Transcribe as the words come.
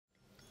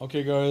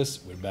Okay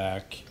guys, we're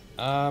back.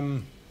 I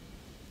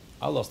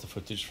lost the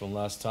footage from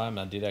last time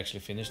and did actually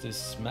finish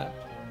this map.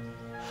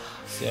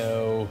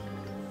 So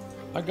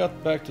I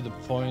got back to the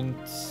point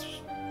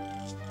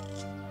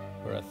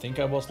where I think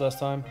I was last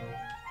time.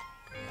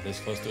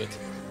 This close to it.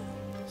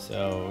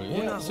 So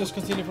yeah, let's just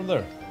continue from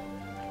there.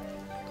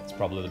 It's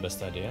probably the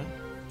best idea.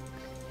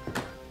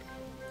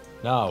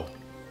 Now,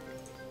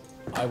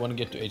 I want to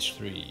get to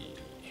H3.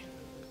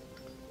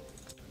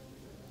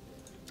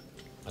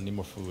 I need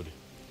more food.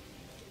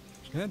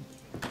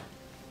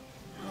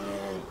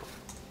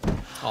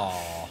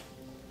 Aww.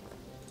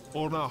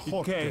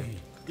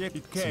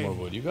 Some more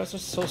wood. You guys are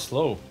so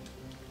slow.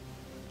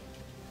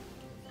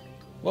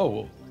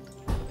 Whoa.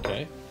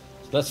 Okay.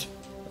 So that's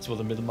what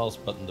the middle mouse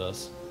button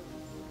does.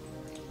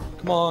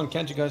 Come on,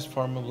 can't you guys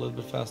farm a little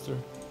bit faster?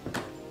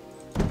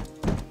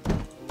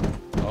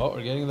 Oh,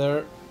 we're getting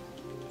there.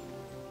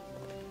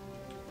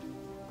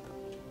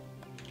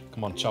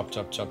 Come on, chop,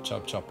 chop, chop,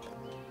 chop, chop.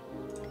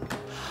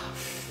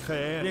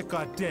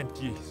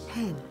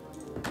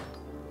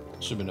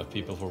 Should be enough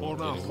people for one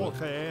anyway.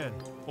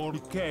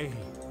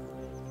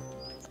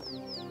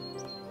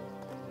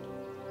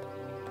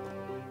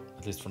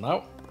 At least for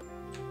now.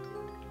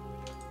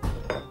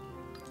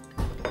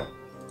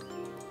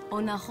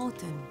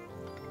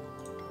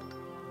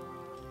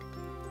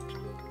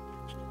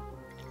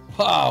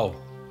 Wow!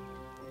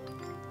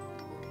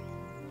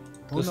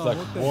 Just like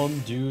one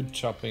dude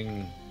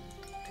chopping...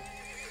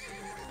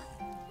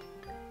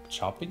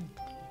 Chopping?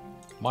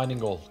 Mining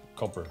gold.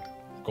 Copper.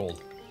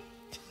 Gold.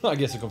 I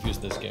guess I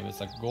confused this game. It's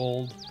like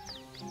gold,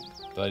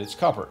 but it's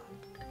copper.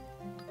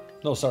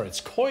 No, sorry, it's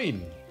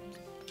coin.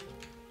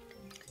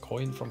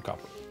 Coin from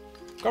copper.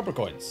 Copper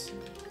coins.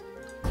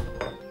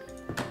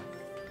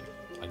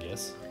 I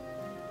guess.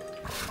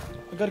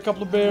 I got a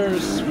couple of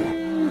bears.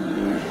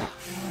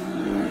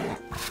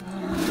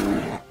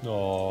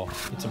 No,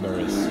 it's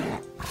embarrassing.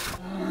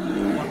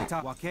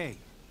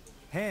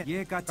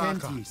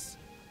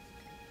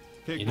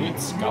 Inuit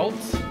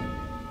scouts?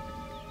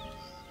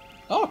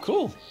 Oh,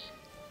 cool.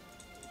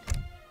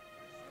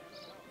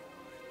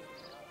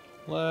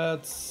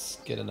 Let's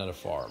get another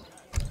farm.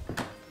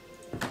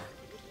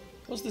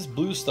 What's this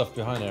blue stuff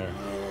behind there?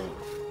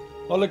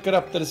 Oh, look it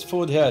up, that is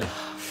food here.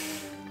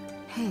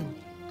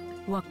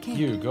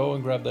 You, go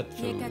and grab that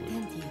food.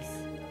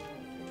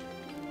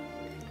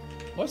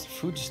 Why is the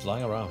food just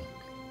lying around?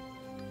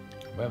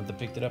 We haven't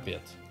picked it up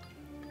yet.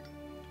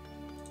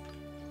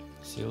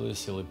 Silly,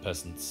 silly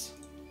peasants.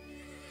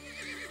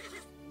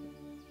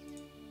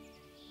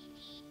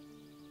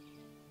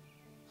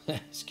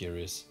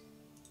 Scarious.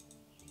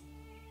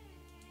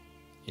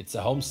 It's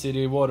a home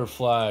city water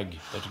flag.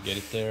 Don't you get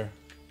it there?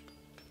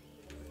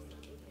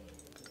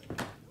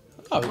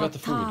 Oh, we got the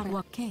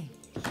food.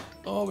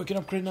 Oh, we can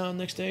upgrade now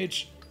next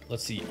stage.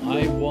 Let's see.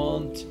 I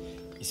want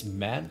is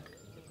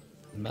mantlets.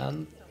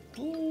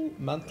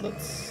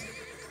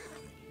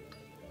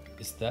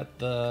 Is that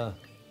the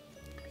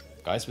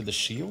guys with the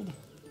shield?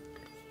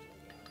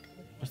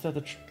 Is that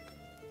the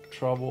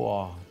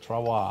Trawa?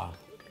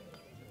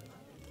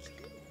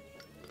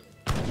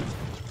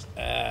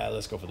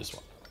 Let's go for this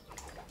one.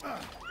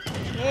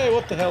 Hey,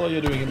 what the hell are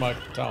you doing in my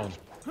town?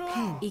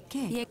 I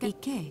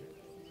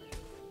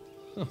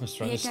was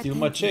trying to steal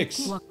my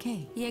chicks.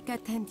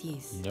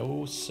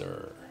 No,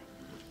 sir.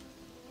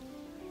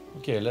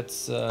 Okay,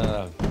 let's...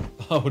 Oh,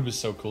 it would be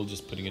so cool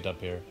just putting it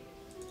up here.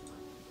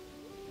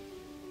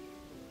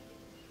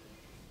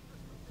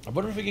 I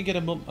wonder if we can get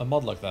a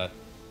mod like that.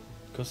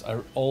 Because I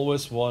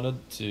always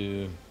wanted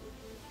to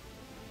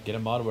get a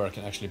mod where I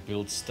can actually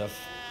build stuff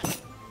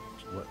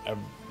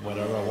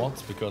whenever I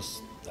want,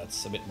 because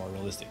that's a bit more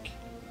realistic.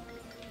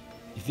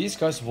 If these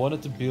guys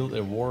wanted to build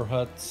a war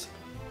hut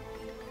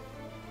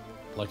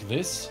like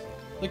this,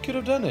 they could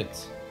have done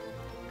it.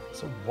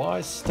 So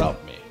why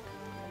stop me?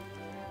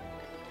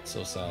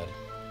 So sad.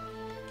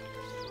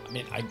 I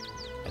mean, I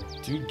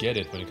do get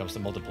it when it comes to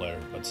multiplayer,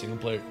 but single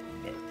player,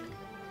 no.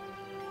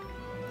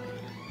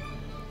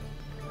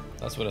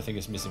 That's what I think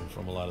is missing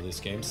from a lot of these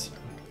games.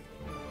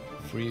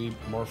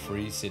 More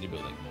free city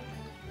building.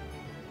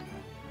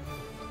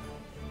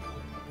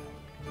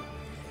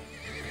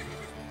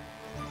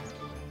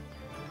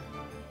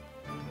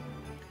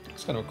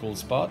 It's kind of a cool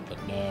spot, but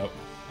no.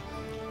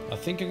 I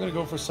think I'm gonna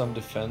go for some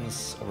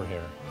defense over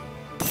here.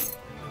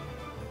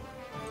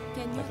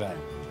 Like that.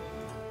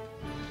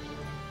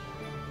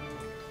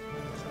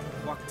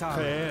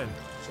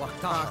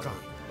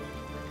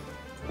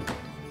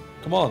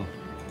 Come on,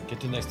 get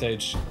to the next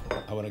stage.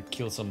 I wanna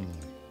kill some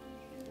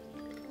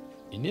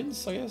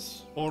Indians, I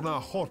guess?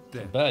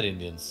 Bad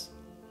Indians.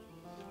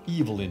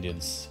 Evil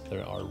Indians. They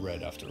are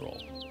red after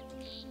all.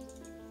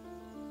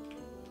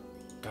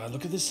 God,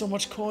 look at this, so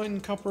much coin,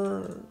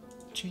 copper.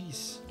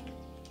 Jeez.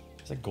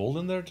 Is that gold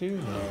in there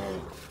too?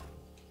 No.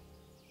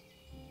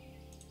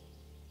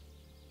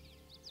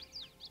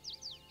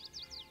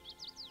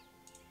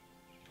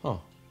 Huh.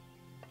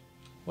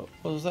 What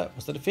was that?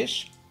 Was that a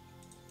fish?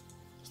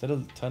 Was that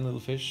a tiny little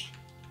fish?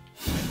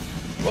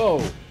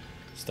 Whoa!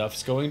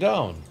 Stuff's going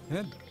down.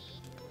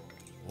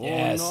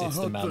 Yes, it's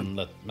the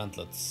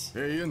mantlets.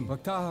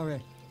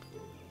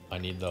 I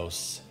need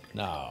those.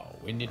 Now,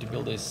 we need to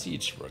build a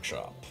siege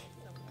workshop.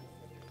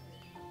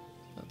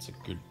 That's a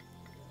good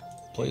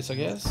place, I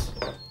guess.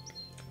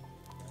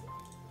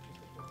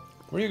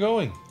 Where are you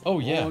going? Oh,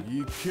 yeah.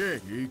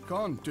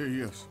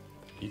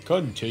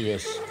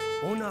 Econtius.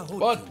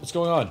 What? What's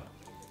going on?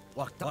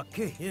 No,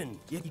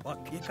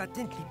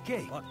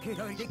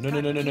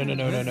 no, no, no, no, no,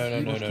 no, no, no,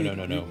 no, no, no,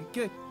 no, no.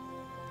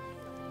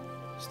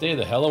 Stay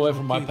the hell away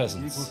from my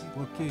peasants.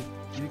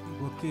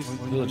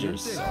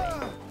 Villagers.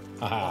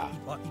 Haha.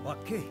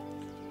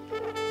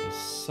 You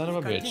son of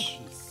a bitch.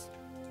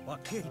 Oh,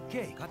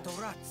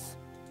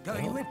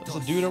 there's a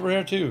dude over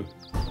here too.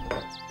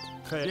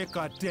 I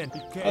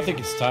think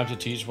it's time to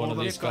teach one of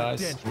these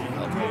guys a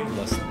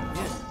lesson.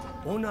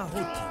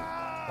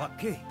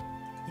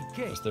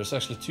 Because there's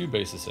actually two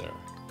bases there.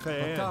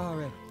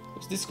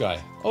 What's this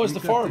guy? Oh, it's the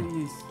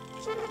farm.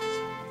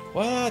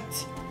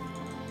 What?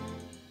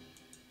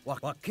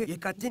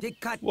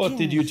 What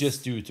did you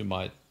just do to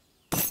my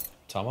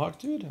tomahawk,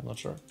 dude? I'm not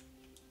sure.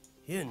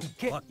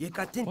 What?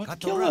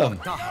 Kill him!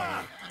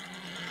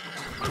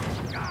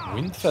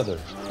 Wind feather.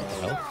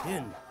 What the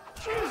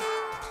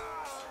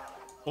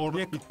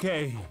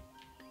hell?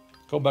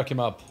 Go back him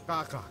up.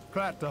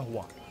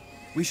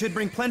 We should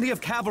bring plenty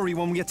of cavalry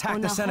when we attack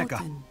the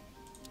Seneca.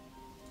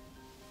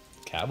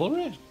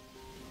 Cavalry?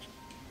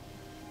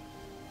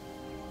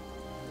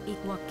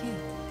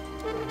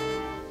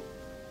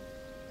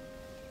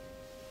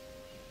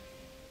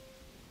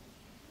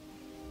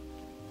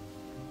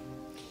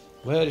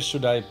 Where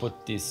should I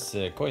put this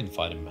coin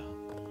farm?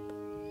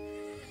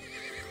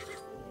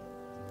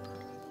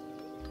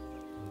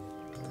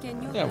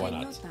 Yeah, why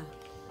not?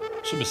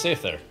 Should be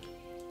safe there.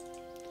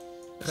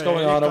 What's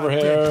going on over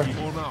here?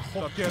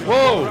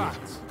 Whoa!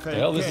 The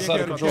hell, this is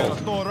out of control.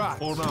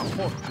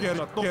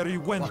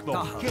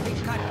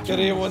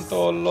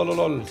 Keriwento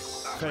lololol.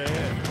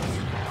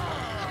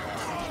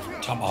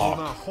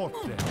 Tomahawk.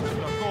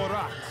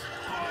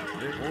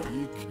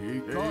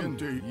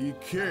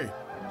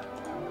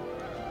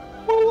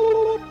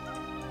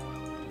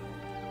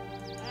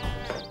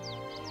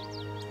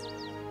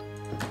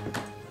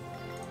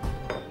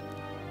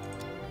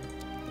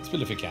 Let's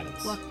build a few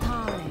cannons.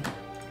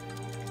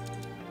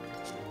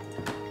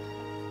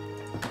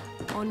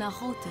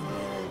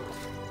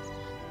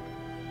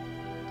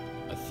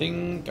 I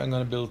think I'm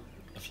gonna build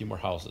a few more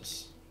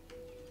houses.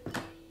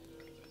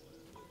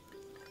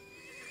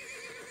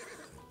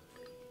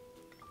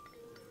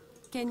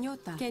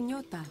 Kenyota.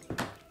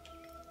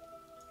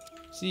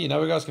 See,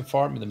 now you guys can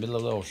farm in the middle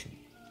of the ocean.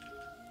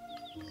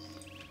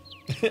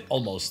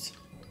 Almost.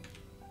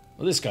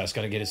 Well, this guy's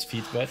gotta get his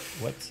feet wet.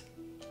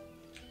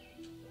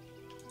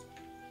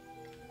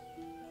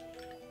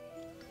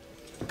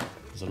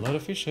 There's a lot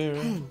of fish here.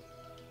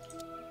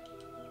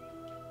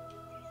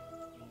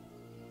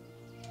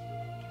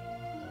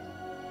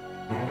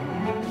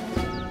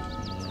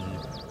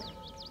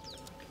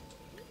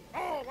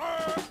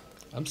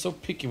 I'm so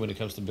picky when it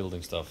comes to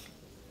building stuff.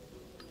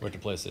 Where to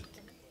place it?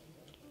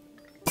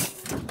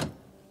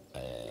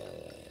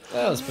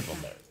 Let's put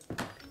one there.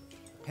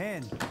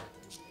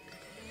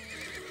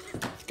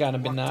 It's gonna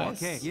be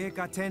nice. You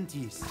guys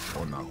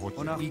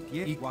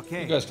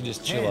can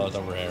just chill out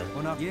over here.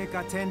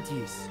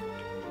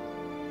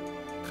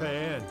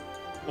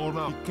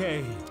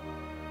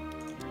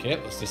 Okay,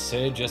 let's just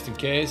say just in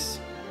case.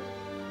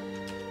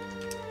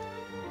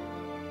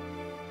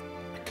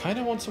 I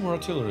kinda want some more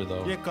artillery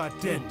though.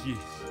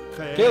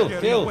 Kill!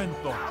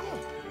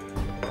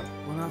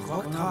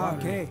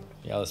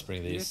 Yeah, let's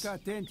bring these.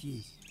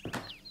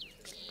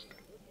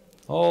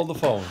 Hold the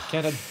phone.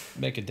 Can't I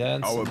make a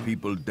dance? Our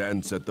people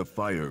dance at the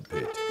fire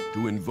pit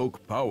to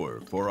invoke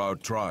power for our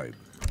tribe.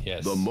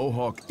 Yes. The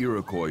Mohawk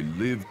Iroquois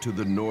live to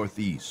the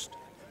northeast.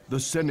 The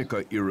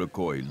Seneca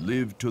Iroquois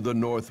live to the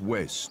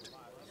northwest.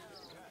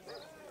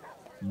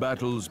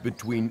 Battles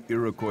between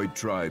Iroquois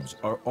tribes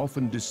are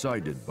often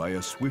decided by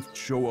a swift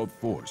show of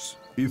force.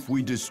 If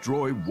we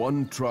destroy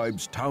one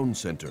tribe's town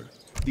center,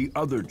 the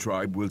other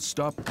tribe will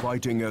stop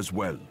fighting as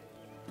well.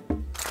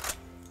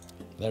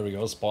 There we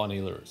go, spawn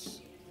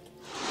healers.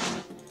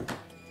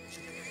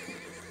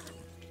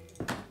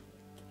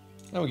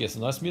 Now we get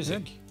some nice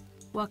music.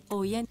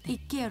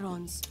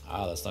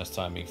 Ah, that's nice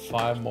timing.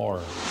 5 more.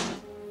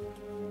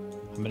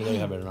 How many do we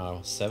have here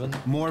now? 7?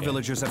 More Okay.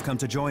 villagers have come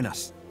to join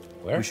us.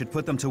 Where? We should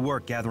put them to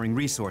work gathering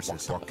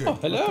resources. Oh,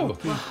 hello!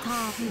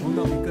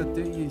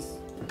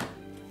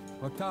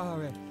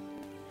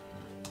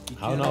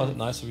 How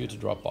nice of you to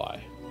drop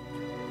by.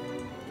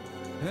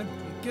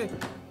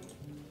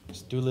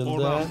 Just do a little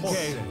dance.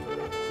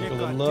 Give a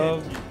little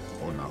love.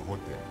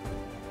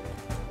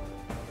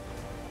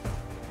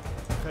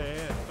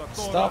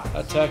 Stop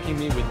attacking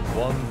me with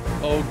one...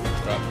 Oh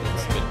crap,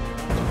 it's